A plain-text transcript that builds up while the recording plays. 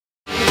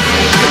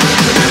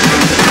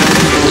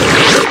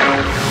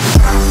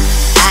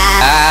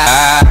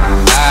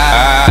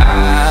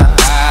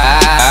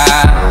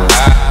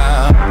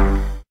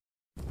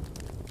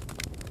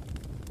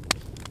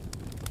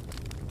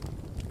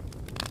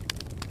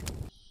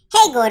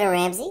Hey, Gordon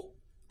Ramsay,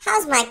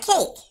 how's my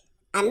cake?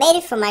 I made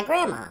it for my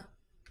grandma.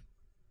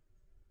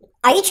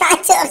 Are you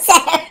trying to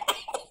upset her?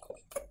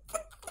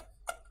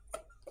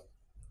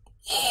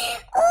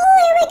 Oh,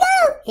 here we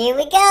go. Here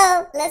we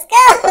go. Let's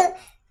go.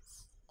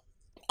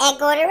 At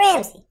Gordon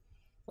Ramsay,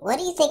 what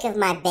do you think of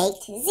my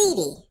baked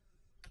ziti?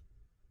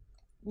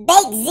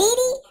 Baked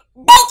ziti?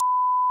 Baked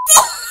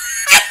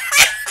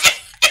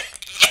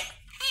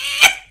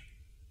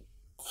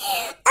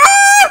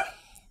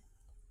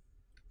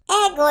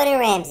At Gordon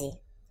Ramsay,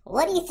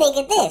 what do you think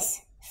of this?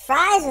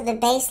 Fries with a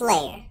base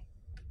layer.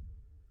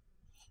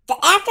 The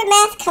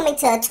aftermath coming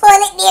to a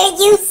toilet near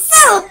you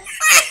soon.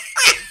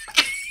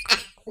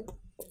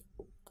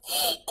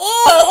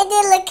 It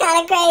did look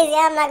kind of crazy,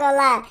 I'm not gonna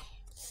lie.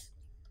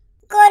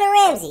 Gordon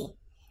Ramsay,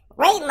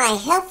 rate my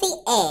healthy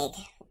egg.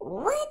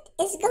 What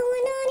is going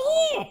on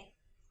here?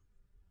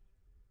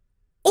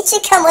 It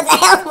should come with a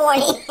health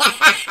warning.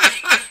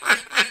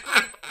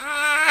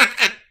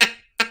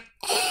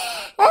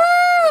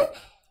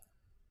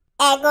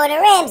 At Gordon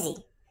Ramsay,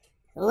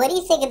 what do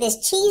you think of this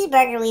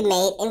cheeseburger we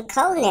made in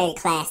culinary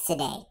class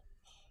today?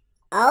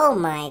 Oh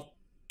my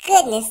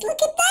goodness,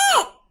 look at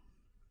that!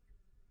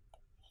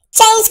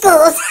 Change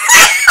schools!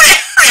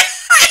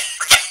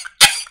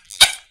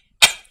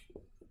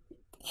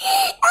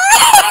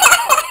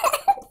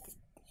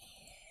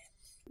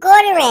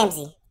 Gordon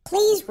Ramsay,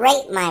 please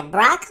rate my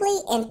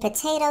broccoli and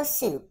potato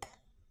soup.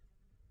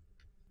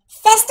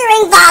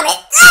 Festering vomit!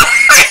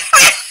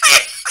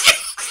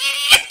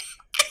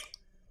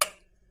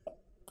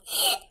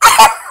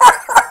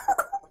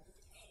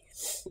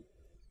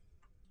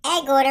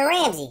 At Gordon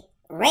Ramsay,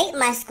 rate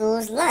my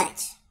school's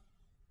lunch.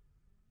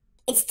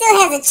 It still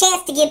has a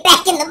chance to get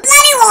back in the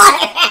bloody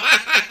water.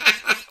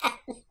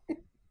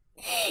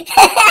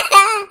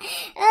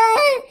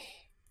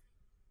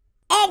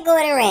 At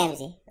Gordon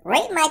Ramsay,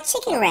 rate my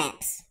chicken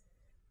wraps.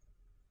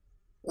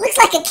 Looks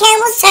like a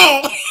camel's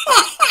turd.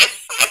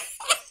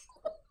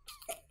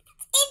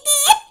 It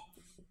did.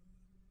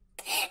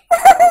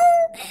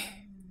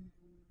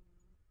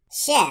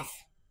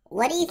 Chef,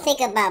 what do you think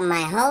about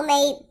my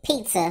homemade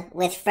pizza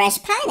with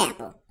fresh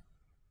pineapple?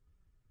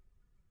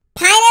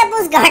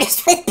 Pineapples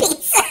garnished with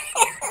pizza.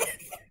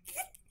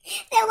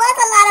 There was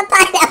a lot of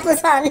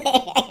pineapples on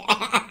there.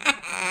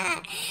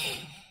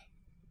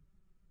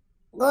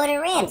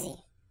 Gordon Ramsay,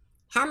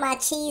 how my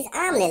cheese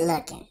omelet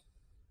looking?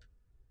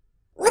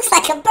 Looks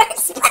like a burnt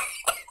spot.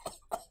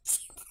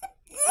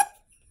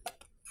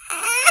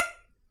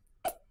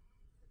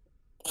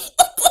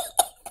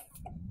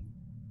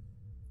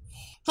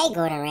 Hey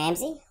Gordon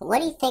Ramsay, what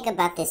do you think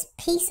about this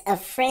piece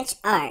of French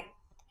art?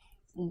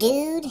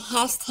 Dude,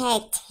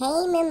 hashtag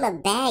tame him a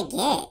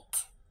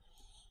baguette.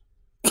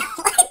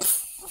 What?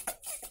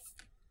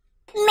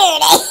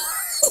 Merde.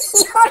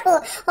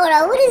 Hold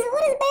on. What does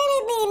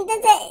baguette mean?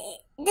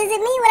 Does it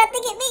mean what I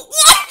think it means?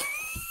 Yeah!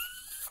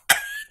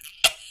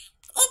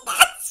 It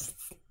does.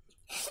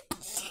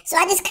 So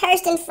I just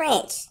cursed in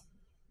French.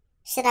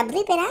 Should I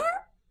bleep it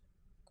out?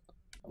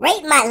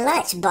 Rate my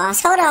lunch,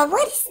 boss. Hold on,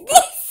 what is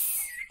this?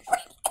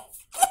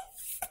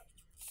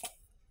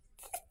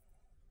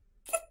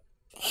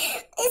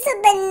 It's a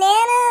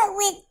banana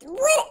with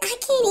what? I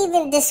can't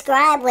even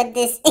describe what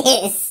this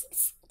is.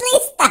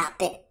 Please stop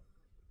it.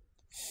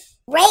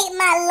 Rate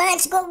my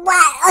lunch. Go.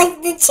 Why? Oh,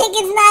 the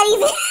chicken's not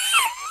even.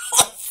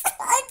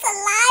 It's a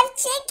live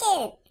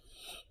chicken.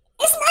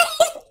 It's not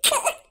even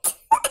cooked.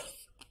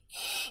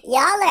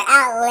 Y'all are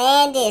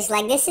outlandish.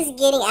 Like, this is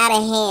getting out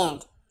of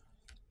hand.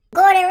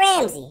 Gordon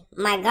Ramsay,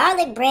 my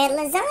garlic bread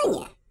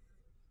lasagna.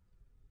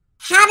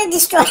 How to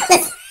destroy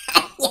lasagna.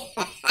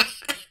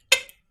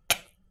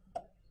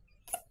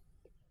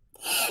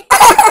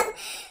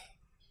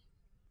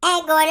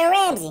 At Gordon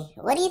Ramsay,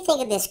 what do you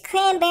think of this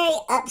cranberry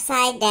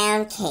upside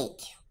down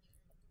cake?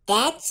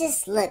 That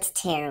just looks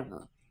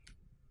terrible.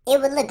 It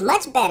would look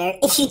much better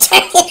if you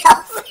turned it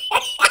over.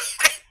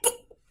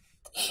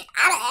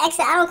 I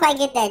don't quite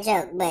get that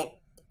joke, but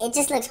it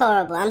just looks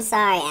horrible. I'm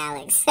sorry,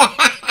 Alex.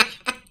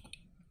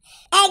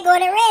 At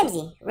Gordon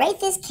Ramsay, rate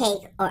this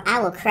cake or I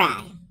will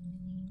cry.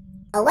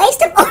 A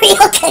waste of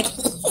Oreo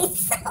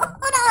cookies.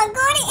 Hold on,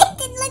 Gordon, it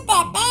didn't look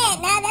that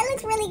bad. Nah, that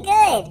looks really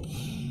good.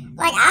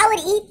 Like, I would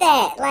eat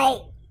that.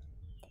 Like,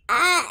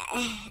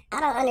 I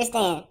don't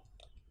understand.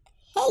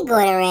 Hey,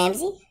 Gordon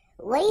Ramsay,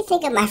 what do you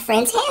think of my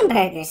friend's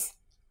hamburgers?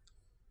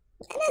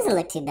 That doesn't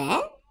look too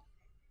bad.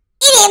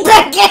 Idiot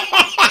burger!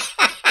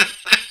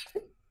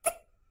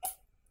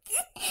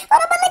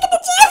 Hold on, but look at the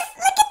GIF!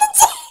 Look at the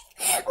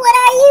GIF! What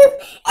are you?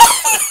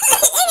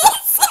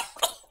 Idiot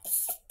sandwich!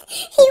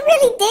 He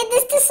really did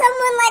this to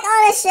someone, like,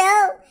 on a show?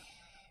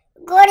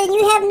 Gordon,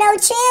 you have no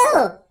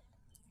chill.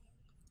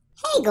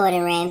 Hey,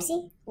 Gordon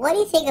Ramsay, what do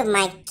you think of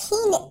my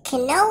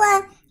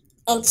quinoa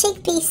and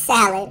chickpea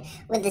salad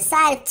with a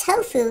side of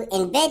tofu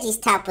and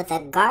veggies topped with a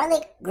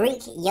garlic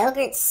Greek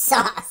yogurt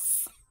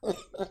sauce?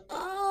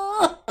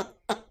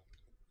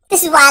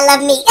 This is why I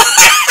love meat.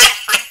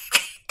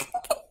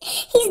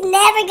 He's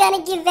never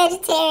gonna give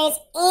vegetarians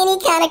any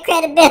kind of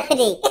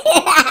credibility.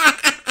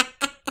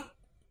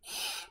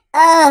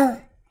 Oh,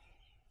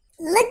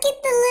 Look at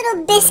the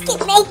little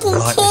biscuit making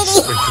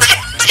kitty.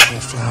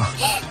 Flour.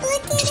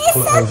 Look at Just it,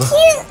 pull it so over.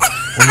 cute.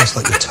 Almost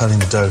like you're turning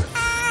the dough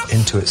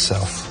into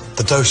itself.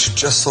 The dough should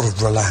just sort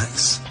of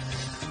relax.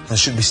 And it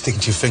shouldn't be sticking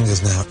to your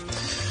fingers now.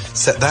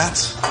 Set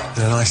that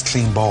in a nice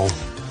clean bowl.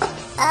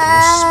 Oh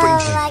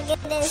my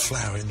goodness.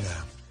 Flour in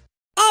there.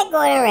 At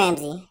Gordon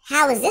Ramsay,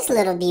 how is this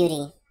little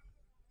beauty?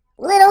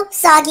 Little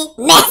soggy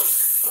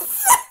mess.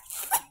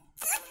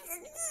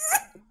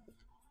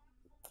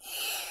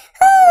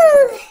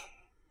 Whew.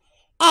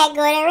 At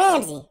Gordon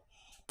Ramsay,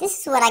 this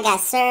is what I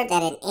got served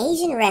at an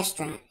Asian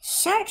restaurant.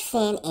 Shark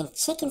fin and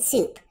chicken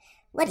soup.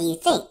 What do you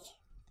think?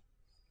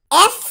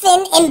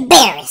 Effing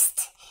embarrassed.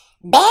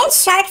 Banned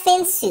shark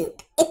fin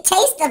soup. It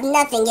tastes of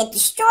nothing, yet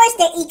destroys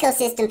their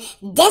ecosystem,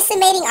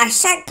 decimating our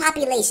shark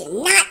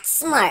population. Not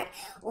smart.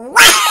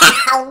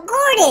 Wow,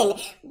 Gordon.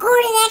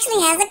 Gordon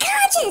actually has a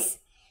conscience.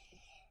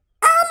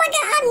 Oh my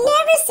God, I've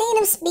never seen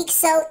him speak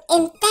so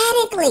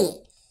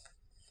emphatically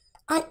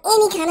on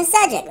any kind of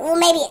subject. Well,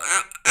 maybe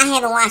I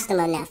haven't watched him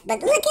enough,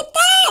 but look at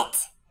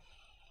that.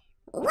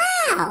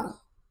 Wow.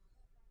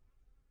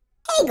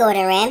 Hey,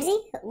 Gordon Ramsay,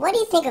 what do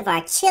you think of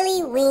our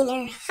chili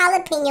wiener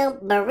jalapeno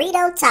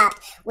burrito topped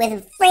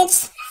with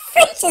French's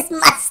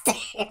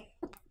mustard?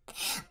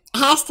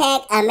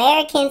 Hashtag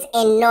Americans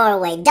in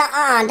Norway.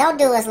 Don't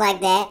do us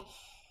like that.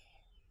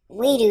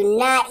 We do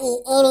not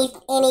eat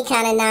any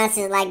kind of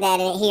nonsense like that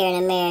here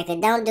in America.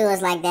 Don't do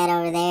us like that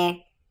over there.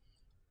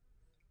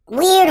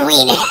 Weird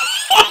wiener.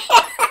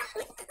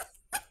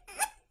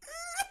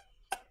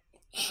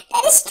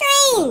 That is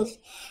strange.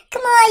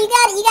 Come on, you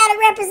gotta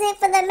represent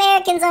for the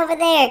Americans over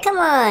there. Come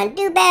on,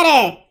 do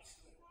better.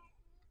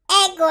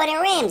 At Gordon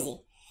Ramsay,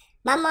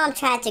 my mom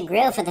tried to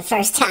grill for the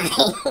first time. Lit.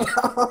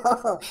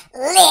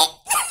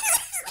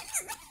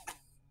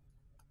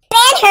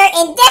 Ban her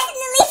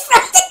indefinitely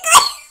from the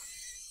grill.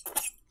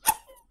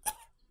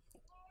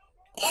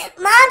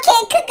 Mom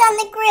can't cook on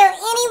the grill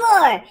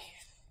anymore.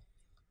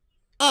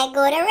 At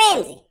Gordon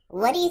Ramsay,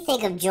 what do you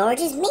think of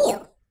George's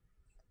meal?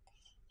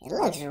 It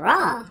looks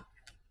raw.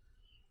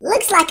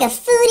 Looks like a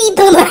foodie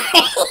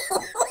boomerang.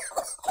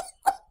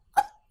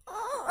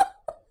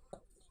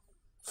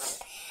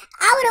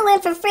 I would have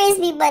went for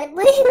frisbee, but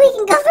we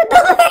can go for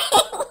boomerang.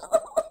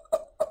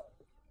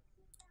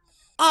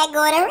 At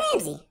Gordon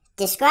Ramsay,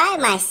 describe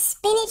my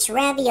spinach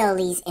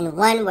raviolis in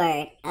one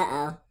word.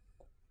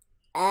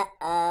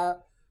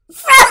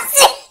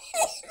 Frozen.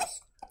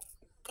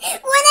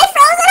 Were they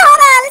frozen?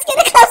 Hold on, let's get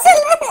a closer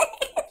look.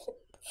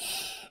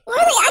 Were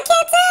they? I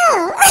can't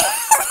tell.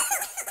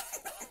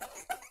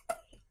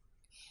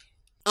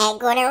 At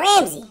Gordon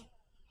Ramsay,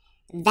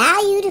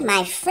 valued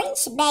my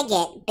French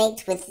baguette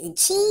baked with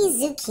cheese,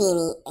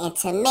 zucchini, and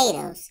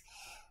tomatoes.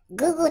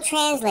 Google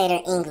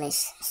Translator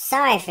English.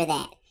 Sorry for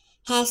that.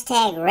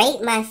 Hashtag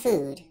rate my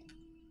food.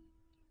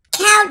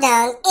 Cow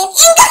dung in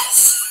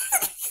English.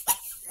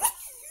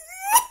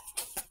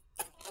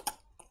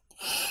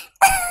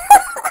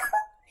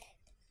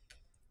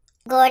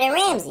 Gordon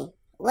Ramsay,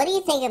 what do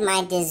you think of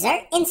my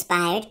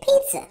dessert-inspired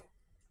pizza?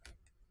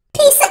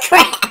 Piece of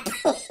crap.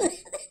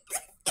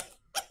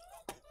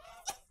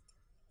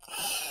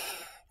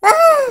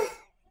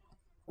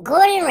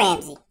 Gordon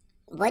Ramsay,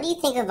 what do you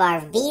think of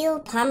our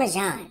veal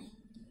parmesan?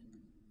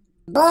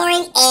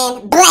 Boring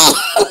and bland.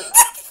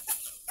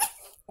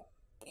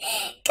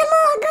 Come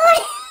on,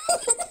 Gordon.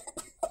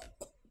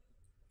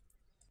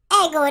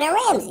 Hey, Gordon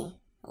Ramsay,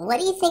 what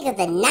do you think of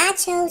the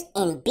nachos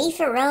and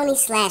beefaroni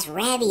 /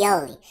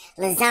 ravioli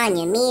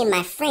lasagna me and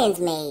my friends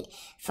made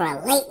for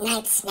a late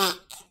night snack?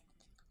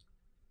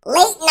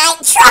 Late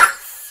night trough.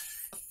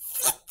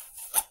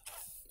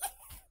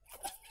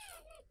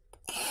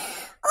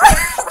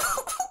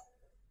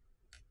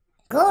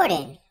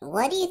 Gordon,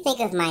 what do you think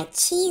of my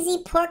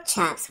cheesy pork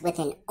chops with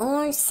an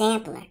orange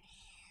sampler?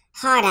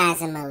 Heart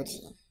eyes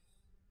emoji.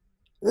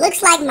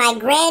 Looks like my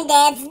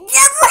granddad's double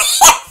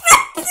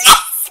hip